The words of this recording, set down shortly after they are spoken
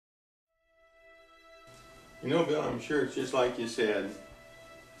You know, Bill, I'm sure it's just like you said.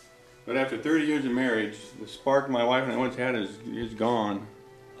 But after 30 years of marriage, the spark my wife and I once had is gone.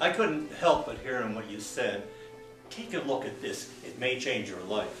 I couldn't help but hearing what you said. Take a look at this. It may change your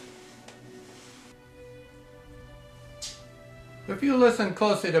life. If you listen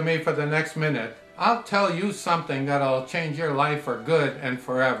closely to me for the next minute, I'll tell you something that'll change your life for good and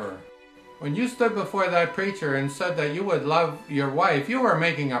forever. When you stood before that preacher and said that you would love your wife, you were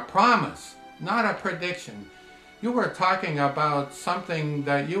making a promise, not a prediction. You were talking about something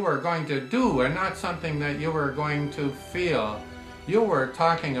that you were going to do and not something that you were going to feel. You were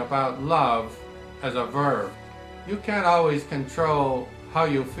talking about love as a verb. You can't always control how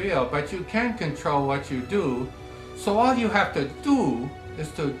you feel, but you can control what you do. So all you have to do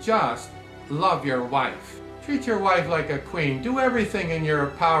is to just love your wife. Treat your wife like a queen. Do everything in your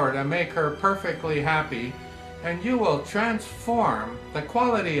power to make her perfectly happy, and you will transform the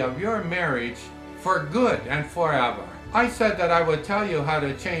quality of your marriage for good and forever. I said that I would tell you how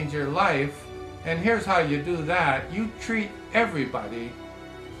to change your life, and here's how you do that. You treat everybody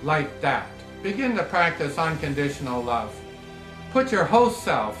like that. Begin to practice unconditional love. Put your whole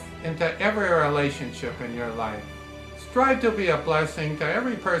self into every relationship in your life. Strive to be a blessing to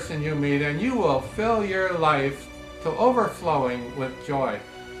every person you meet, and you will fill your life to overflowing with joy.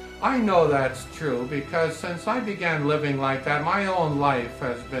 I know that's true because since I began living like that, my own life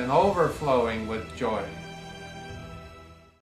has been overflowing with joy.